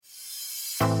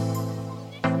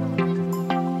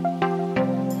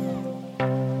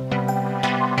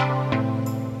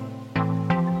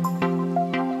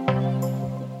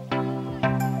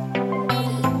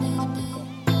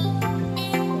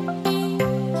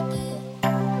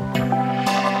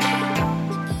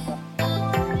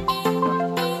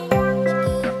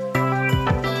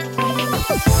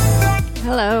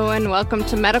and welcome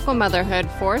to Medical Motherhood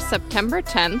for September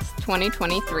 10th,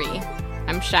 2023.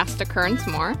 I'm Shasta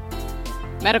Kearns-Moore.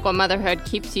 Medical Motherhood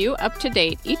keeps you up to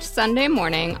date each Sunday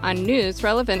morning on news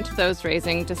relevant to those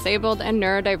raising disabled and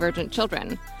neurodivergent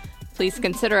children. Please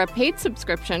consider a paid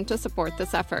subscription to support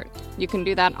this effort. You can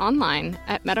do that online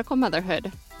at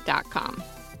medicalmotherhood.com.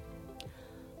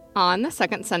 On the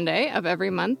second Sunday of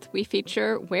every month, we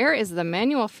feature Where is the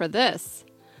Manual for This?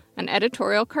 An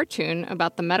editorial cartoon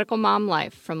about the medical mom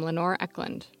life from Lenore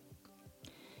Eklund.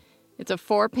 It's a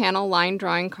 4-panel line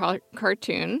drawing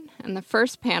cartoon, and the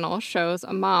first panel shows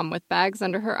a mom with bags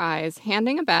under her eyes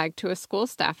handing a bag to a school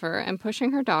staffer and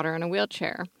pushing her daughter in a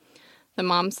wheelchair. The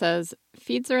mom says,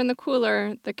 "Feeds are in the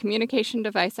cooler. The communication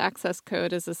device access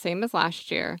code is the same as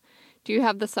last year. Do you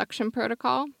have the suction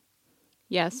protocol?"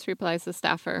 "Yes," replies the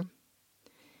staffer.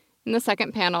 In the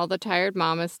second panel, the tired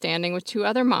mom is standing with 2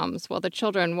 other moms while the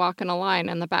children walk in a line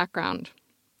in the background.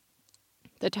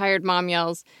 The tired mom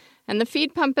yells, "And the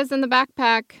feed pump is in the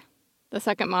backpack." The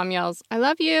second mom yells, "I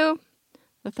love you."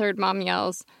 The third mom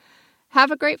yells, "Have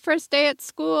a great first day at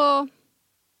school."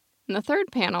 In the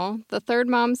third panel, the third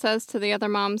mom says to the other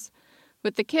moms,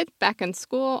 "With the kids back in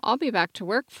school, I'll be back to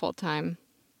work full time."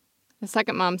 The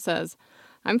second mom says,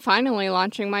 "I'm finally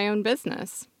launching my own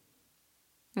business."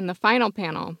 In the final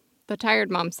panel, the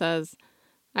tired mom says,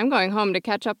 "I'm going home to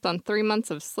catch up on 3 months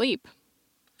of sleep."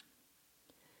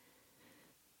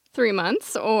 3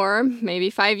 months, or maybe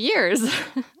 5 years.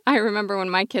 I remember when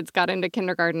my kids got into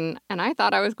kindergarten, and I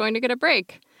thought I was going to get a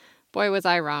break. Boy, was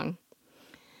I wrong.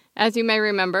 As you may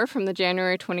remember from the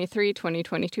January 23,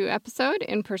 2022 episode,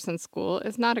 in-person school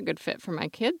is not a good fit for my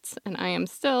kids, and I am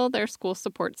still their school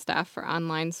support staff for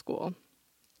online school.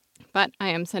 But I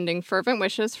am sending fervent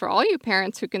wishes for all you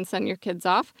parents who can send your kids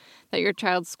off that your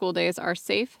child's school days are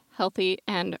safe, healthy,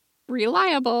 and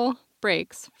reliable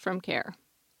breaks from care.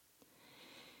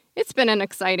 It's been an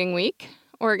exciting week.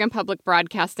 Oregon Public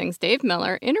Broadcasting's Dave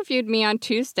Miller interviewed me on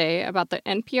Tuesday about the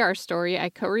NPR story I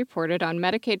co-reported on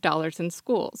Medicaid dollars in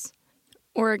schools.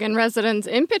 Oregon residents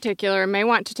in particular may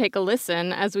want to take a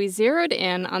listen as we zeroed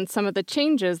in on some of the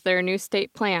changes their new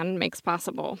state plan makes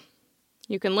possible.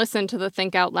 You can listen to the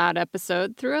Think Out Loud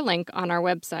episode through a link on our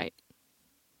website.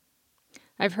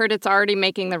 I've heard it's already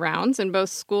making the rounds in both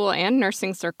school and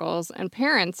nursing circles, and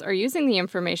parents are using the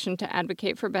information to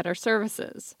advocate for better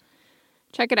services.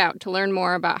 Check it out to learn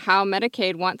more about how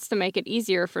Medicaid wants to make it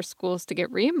easier for schools to get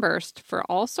reimbursed for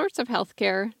all sorts of health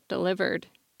care delivered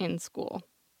in school.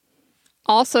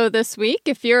 Also this week,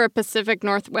 if you're a Pacific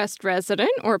Northwest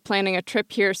resident or planning a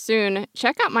trip here soon,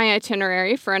 check out my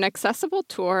itinerary for an accessible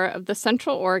tour of the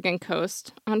Central Oregon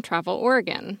coast on Travel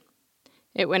Oregon.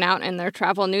 It went out in their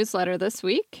travel newsletter this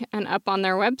week and up on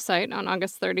their website on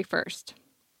August 31st.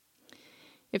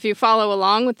 If you follow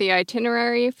along with the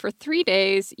itinerary, for 3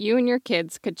 days, you and your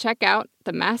kids could check out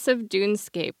the massive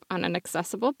dunescape on an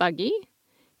accessible buggy,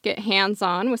 get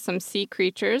hands-on with some sea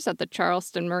creatures at the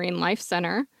Charleston Marine Life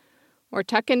Center, or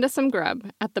tuck into some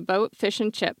grub at the Boat Fish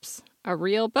and Chips, a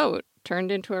real boat turned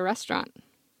into a restaurant.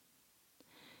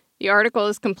 The article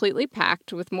is completely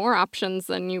packed with more options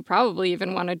than you probably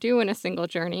even want to do in a single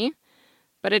journey,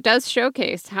 but it does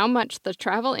showcase how much the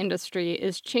travel industry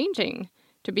is changing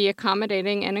to be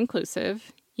accommodating and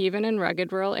inclusive, even in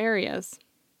rugged rural areas.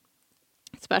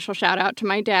 Special shout out to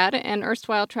my dad and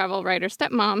erstwhile travel writer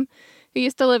stepmom, who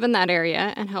used to live in that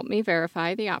area and helped me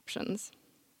verify the options.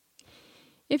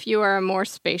 If you are a more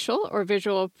spatial or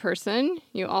visual person,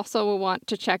 you also will want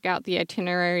to check out the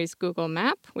itinerary's Google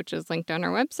map, which is linked on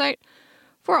our website,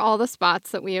 for all the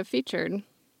spots that we have featured.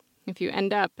 If you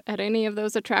end up at any of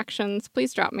those attractions,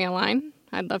 please drop me a line.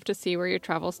 I'd love to see where your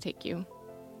travels take you.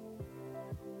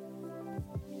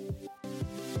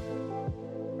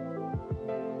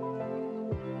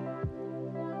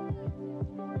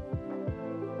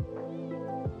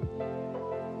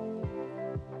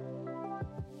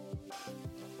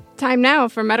 Time now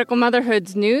for Medical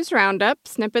Motherhood's News Roundup,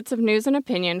 snippets of news and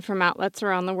opinion from outlets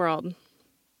around the world.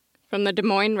 From the Des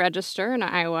Moines Register in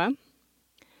Iowa,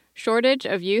 shortage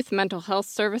of youth mental health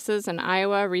services in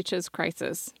Iowa reaches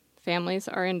crisis. Families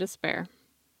are in despair.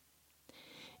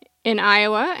 In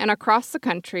Iowa and across the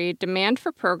country, demand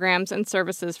for programs and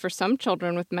services for some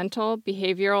children with mental,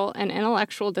 behavioral, and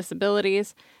intellectual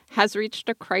disabilities has reached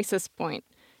a crisis point,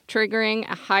 triggering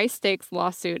a high-stakes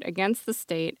lawsuit against the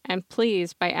state and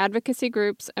pleas by advocacy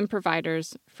groups and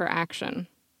providers for action.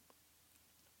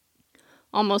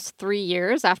 Almost 3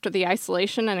 years after the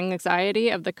isolation and anxiety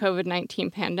of the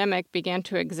COVID-19 pandemic began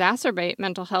to exacerbate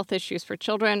mental health issues for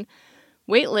children,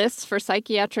 wait lists for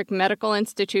psychiatric medical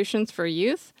institutions for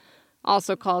youth,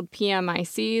 also called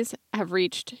PMICs, have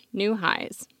reached new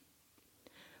highs.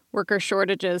 Worker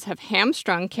shortages have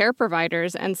hamstrung care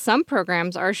providers, and some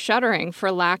programs are shuttering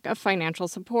for lack of financial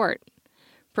support.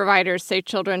 Providers say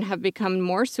children have become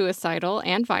more suicidal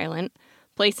and violent,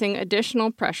 placing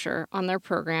additional pressure on their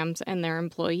programs and their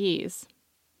employees.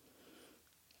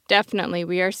 Definitely,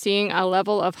 we are seeing a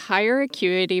level of higher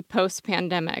acuity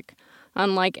post-pandemic,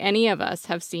 unlike any of us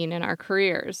have seen in our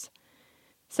careers,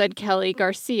 said Kelly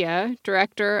Garcia,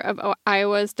 director of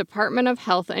Iowa's Department of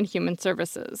Health and Human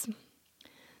Services.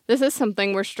 This is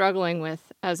something we're struggling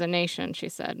with as a nation, she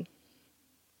said.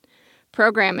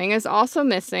 Programming is also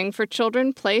missing for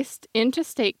children placed into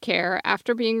state care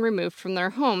after being removed from their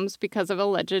homes because of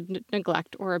alleged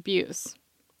neglect or abuse.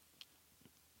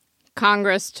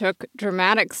 Congress took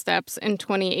dramatic steps in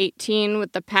 2018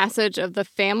 with the passage of the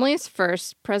Families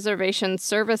First Preservation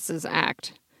Services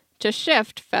Act to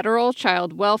shift federal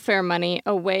child welfare money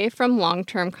away from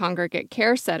long-term congregate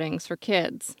care settings for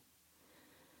kids.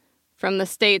 From the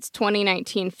state's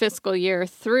 2019 fiscal year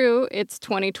through its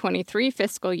 2023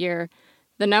 fiscal year,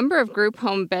 the number of group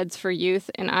home beds for youth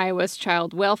in Iowa's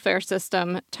child welfare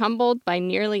system tumbled by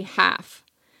nearly half,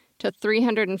 to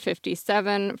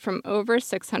 357 from over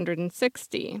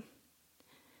 660.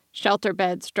 Shelter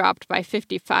beds dropped by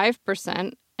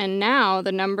 55%, and now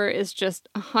the number is just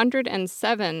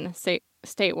 107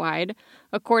 statewide,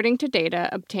 according to data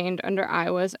obtained under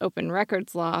Iowa's open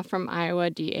records law from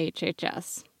Iowa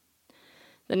DHHS.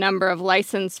 The number of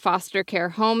licensed foster care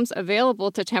homes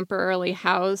available to temporarily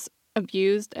house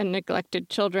abused and neglected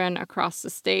children across the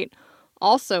state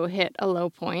also hit a low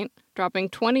point, dropping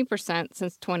 20%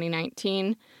 since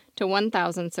 2019 to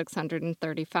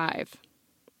 1,635.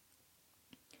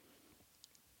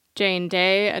 Jane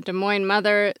Day, a Des Moines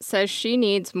mother, says she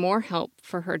needs more help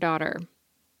for her daughter.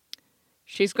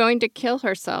 She's going to kill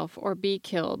herself or be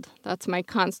killed. That's my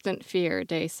constant fear,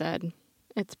 Day said.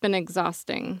 It's been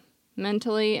exhausting.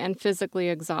 Mentally and physically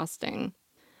exhausting.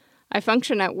 I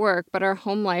function at work, but our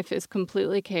home life is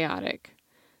completely chaotic.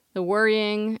 The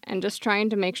worrying and just trying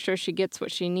to make sure she gets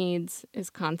what she needs is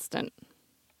constant.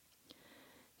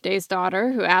 Day's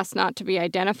daughter, who asked not to be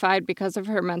identified because of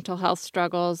her mental health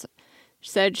struggles,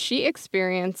 said she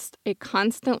experienced a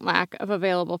constant lack of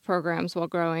available programs while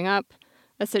growing up,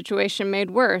 a situation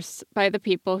made worse by the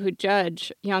people who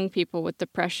judge young people with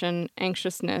depression,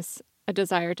 anxiousness, a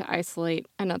desire to isolate,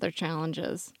 and other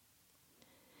challenges.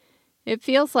 It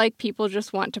feels like people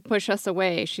just want to push us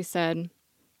away, she said.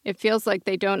 It feels like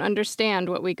they don't understand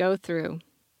what we go through.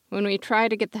 When we try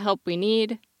to get the help we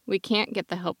need, we can't get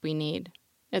the help we need.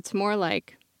 It's more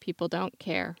like people don't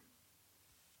care.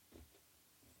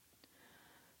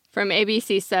 From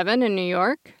ABC7 in New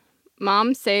York,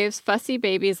 mom saves fussy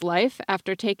baby's life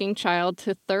after taking child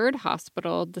to third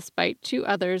hospital despite two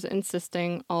others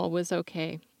insisting all was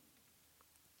okay.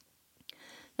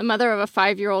 The mother of a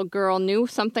 5-year-old girl knew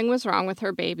something was wrong with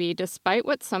her baby despite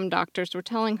what some doctors were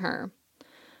telling her.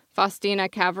 Faustina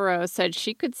Cavero said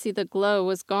she could see the glow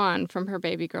was gone from her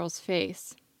baby girl's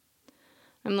face.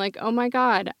 I'm like, oh my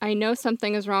God, I know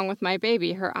something is wrong with my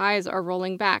baby. Her eyes are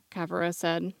rolling back, Cavero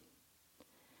said.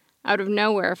 Out of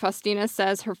nowhere, Faustina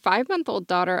says her 5-month-old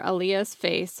daughter Aaliyah's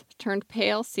face turned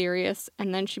pale, serious,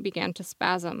 and then she began to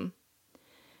spasm.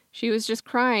 She was just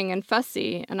crying and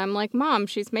fussy, and I'm like, Mom,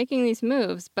 she's making these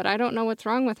moves, but I don't know what's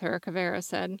wrong with her, Cavero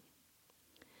said.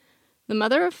 The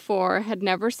mother of 4 had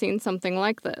never seen something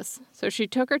like this, so she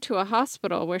took her to a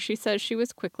hospital where she says she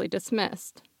was quickly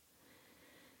dismissed.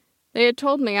 They had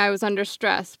told me I was under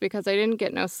stress because I didn't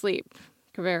get no sleep,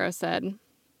 Cavero said,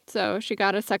 so she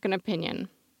got a second opinion.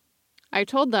 I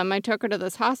told them I took her to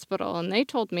this hospital, and they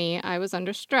told me I was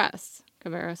under stress,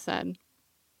 Cavero said.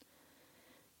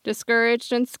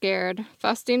 Discouraged and scared,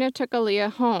 Faustina took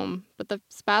Aaliyah home, but the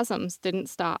spasms didn't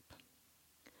stop.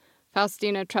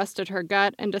 Faustina trusted her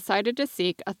gut and decided to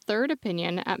seek a third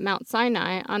opinion at Mount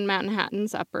Sinai on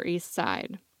Manhattan's Upper East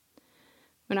Side.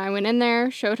 When I went in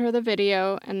there, showed her the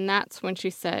video, and that's when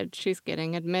she said she's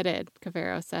getting admitted,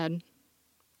 Cavero said.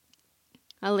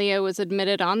 Aaliyah was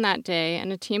admitted on that day,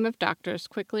 and a team of doctors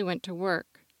quickly went to work.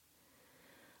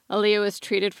 Aaliyah was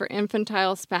treated for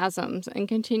infantile spasms and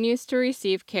continues to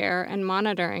receive care and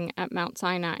monitoring at Mount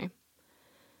Sinai.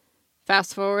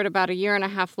 Fast forward about a year and a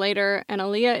half later, and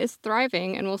Aaliyah is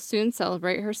thriving and will soon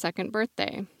celebrate her 2nd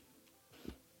birthday.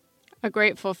 A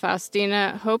grateful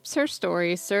Faustina hopes her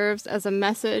story serves as a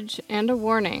message and a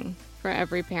warning for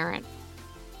every parent.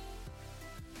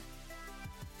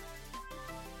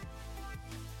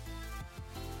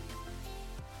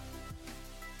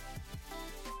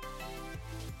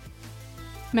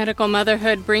 Medical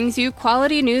Motherhood brings you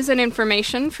quality news and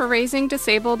information for raising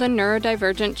disabled and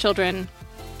neurodivergent children.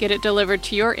 Get it delivered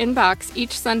to your inbox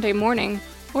each Sunday morning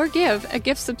or give a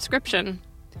gift subscription.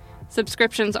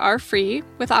 Subscriptions are free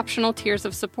with optional tiers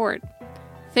of support.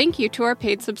 Thank you to our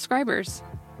paid subscribers.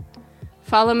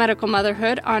 Follow Medical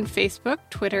Motherhood on Facebook,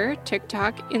 Twitter,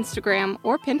 TikTok, Instagram,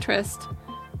 or Pinterest.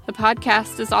 The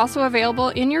podcast is also available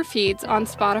in your feeds on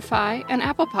Spotify and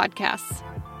Apple Podcasts.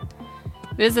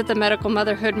 Visit the Medical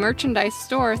Motherhood merchandise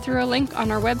store through a link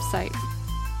on our website.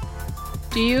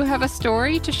 Do you have a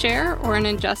story to share or an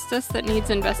injustice that needs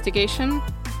investigation?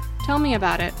 Tell me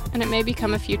about it, and it may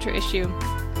become a future issue.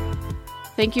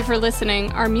 Thank you for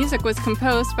listening. Our music was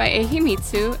composed by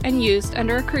Ehimitsu and used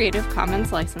under a Creative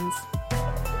Commons license.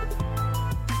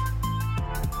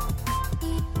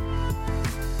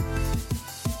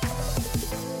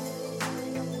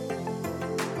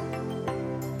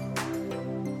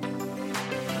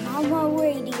 Mama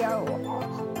Radio.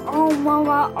 Oh,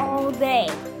 Mama all day.